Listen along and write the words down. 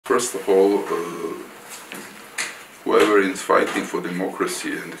First of all, whoever is fighting for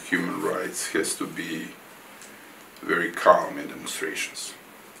democracy and human rights has to be very calm in demonstrations.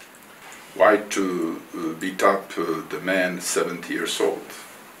 Why to beat up the man 70 years old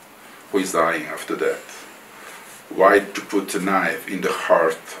who is dying after that? Why to put a knife in the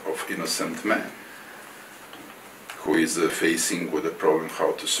heart of innocent man who is facing with the problem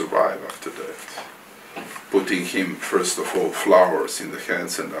how to survive after that? Putting him first of all flowers in the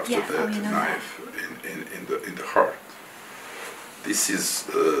hands and after that a knife in the heart. This is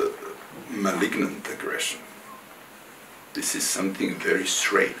malignant aggression. This is something very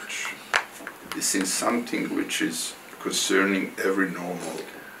strange. This is something which is concerning every normal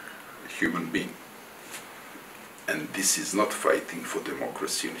human being. And this is not fighting for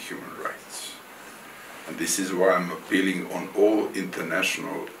democracy and human rights. And this is why I'm appealing on all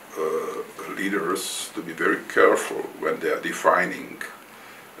international leaders to be very careful when they are defining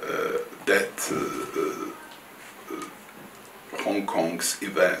that Hong Kong's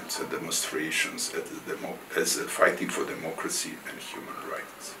events and demonstrations as fighting for democracy and human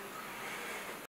rights.